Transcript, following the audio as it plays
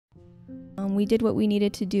We did what we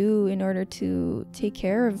needed to do in order to take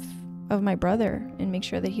care of my brother and make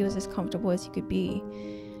sure that he was as comfortable as he could be,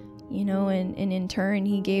 you know, and in turn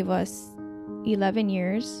he gave us 11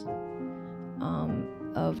 years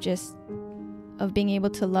of being able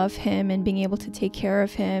to love him and being able to take care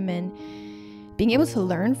of him and being able to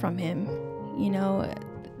learn from him. You know,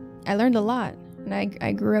 I learned a lot, and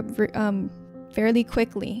I grew up fairly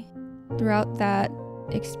quickly. Throughout that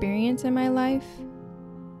experience in my life,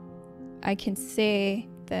 I can say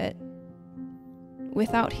that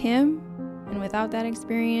without him and without that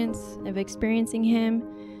experience of experiencing him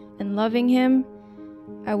and loving him,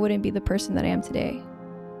 I wouldn't be the person that I am today.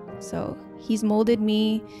 So he's molded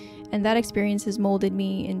me, and that experience has molded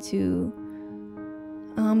me into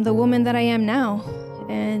the woman that I am now.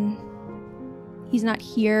 And he's not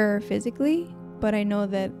here physically, but I know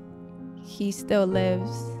that he still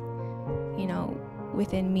lives, you know,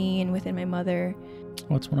 within me and within my mother.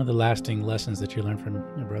 What's one of the lasting lessons that you learned from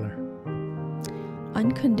your brother?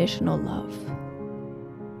 Unconditional love.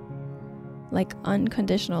 Like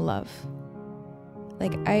unconditional love.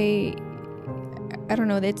 Like I don't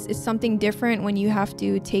know, it's something different when you have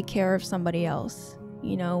to take care of somebody else.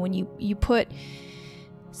 You know, when you put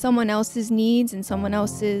someone else's needs and someone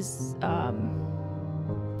else's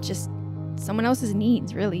just someone else's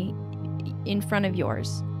needs really in front of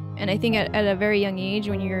yours. And I think at a very young age,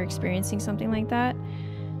 when you're experiencing something like that,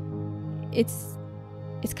 it's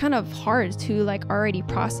kind of hard to like already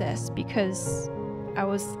process, because I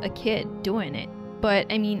was a kid doing it. But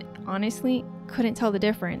I mean, honestly, couldn't tell the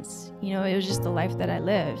difference. You know, it was just the life that I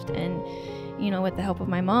lived, and you know, with the help of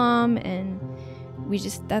my mom, and we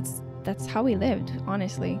just that's how we lived,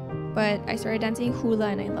 honestly. But I started dancing hula,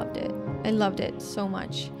 and I loved it so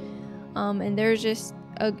much. And there's just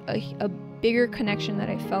a bigger connection that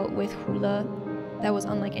I felt with hula that was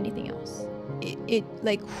unlike anything else. It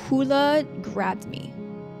like hula grabbed me,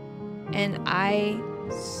 and I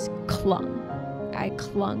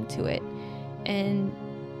clung to it, and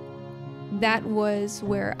that was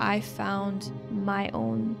where I found my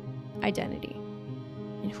own identity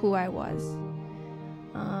and who I was.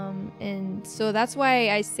 And so that's why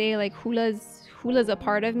I say like hula's a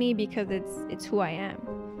part of me, because it's who I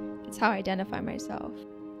am. It's how I identify myself.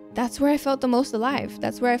 That's where I felt the most alive.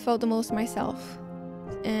 That's where I felt the most myself.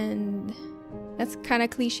 And that's kind of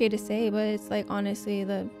cliche to say, but it's like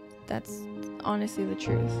that's honestly the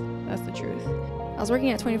truth. That's the truth. I was working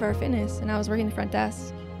at 24-Hour Fitness, and I was working the front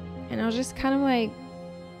desk, and I was just kind of like,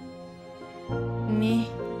 meh.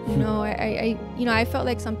 You know, I felt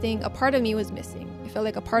like a part of me was missing. I felt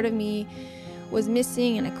like a part of me was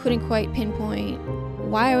missing, and I couldn't quite pinpoint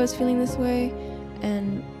why I was feeling this way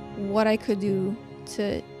and what I could do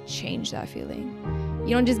to change that feeling.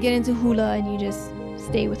 You don't just get into hula and you just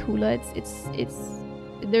stay with hula.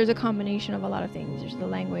 There's a combination of a lot of things. There's the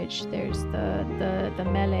language, there's the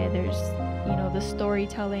mele, there's, you know, the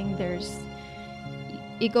storytelling,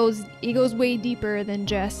 it goes way deeper than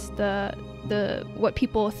just the what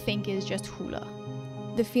people think is just hula.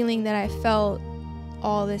 The feeling that I felt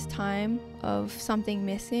all this time of something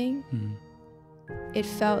missing, it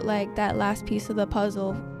felt like that last piece of the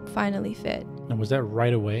puzzle finally fit. And was that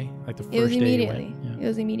right away? Like the first day? It was immediately. It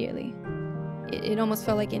was immediately. It almost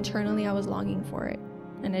felt like internally I was longing for it,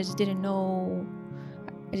 and I just didn't know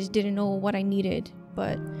what I needed,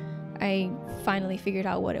 but I finally figured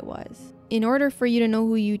out what it was. In order for you to know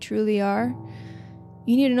who you truly are,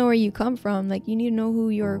 you need to know where you come from. Like, you need to know who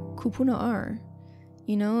your kupuna are,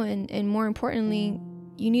 you know, and more importantly,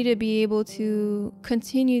 you need to be able to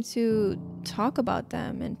continue to talk about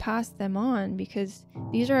them and pass them on, because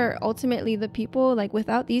these are ultimately the people, like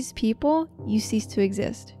without these people, you cease to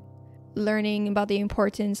exist. Learning about the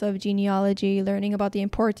importance of genealogy, learning about the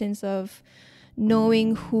importance of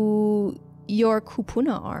knowing who your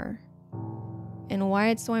kupuna are, and why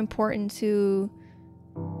it's so important to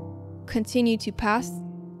continue to pass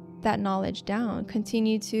that knowledge down,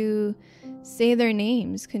 continue to say their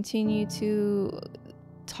names, continue to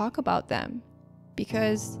talk about them,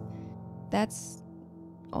 because that's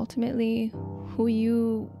ultimately who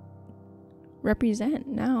you represent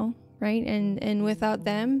now, right? And without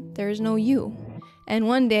them, there's no you. And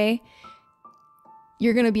one day,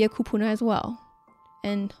 you're gonna be a kupuna as well.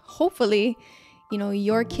 And hopefully, you know,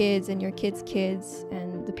 your kids and your kids' kids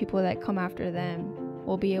and the people that come after them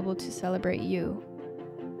will be able to celebrate you.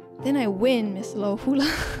 Then I win, Miss Aloha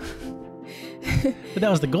Hula. But that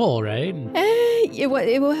was the goal, right? It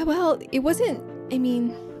wasn't, I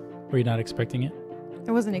mean... Were you not expecting it?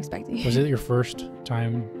 I wasn't expecting it. Was it your first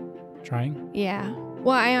time trying? Yeah.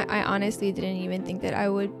 Well, I honestly didn't even think that I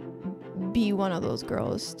would be one of those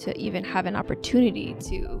girls to even have an opportunity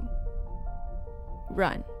to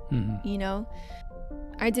run. You know,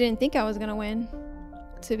 I didn't think I was gonna win,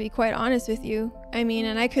 to be quite honest with you. I mean,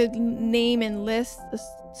 and I could name and list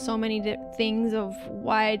so many things of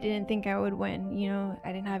why I didn't think I would win. You know,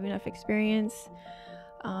 I didn't have enough experience.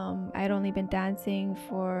 I'd only been dancing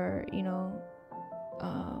for, you know,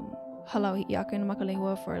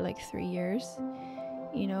 Hawaiian for like 3 years,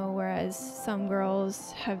 you know, whereas some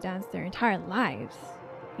girls have danced their entire lives,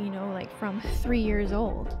 you know, like from 3 years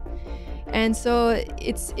old. And so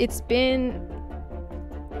it's been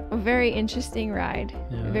a very interesting ride.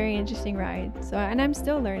 Yeah. A very interesting ride. So, and I'm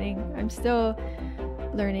still learning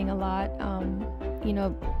a lot. You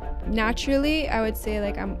know, naturally I would say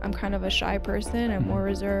like I'm kind of a shy person. I'm more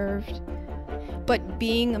reserved, but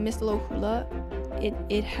being a Miss Aloha Hula,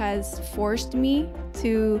 it has forced me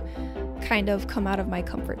to kind of come out of my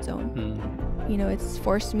comfort zone. You know, it's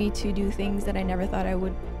forced me to do things that I never thought I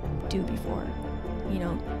would do before. You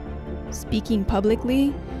know, speaking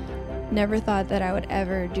publicly, never thought that I would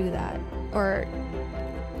ever do that. Or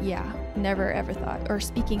yeah, never ever thought. Or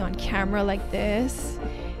speaking on camera like this,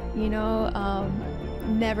 you know,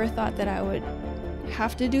 never thought that I would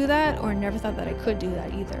have to do that, or never thought that I could do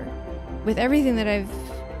that either. With everything that I've,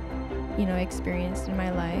 you know, experienced in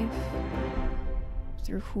my life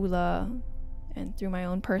through hula and through my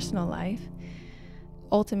own personal life,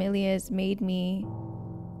 ultimately has made me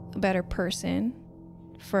a better person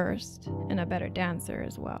first and a better dancer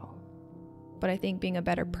as well. But I think being a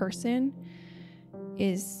better person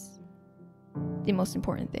is the most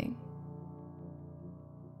important thing.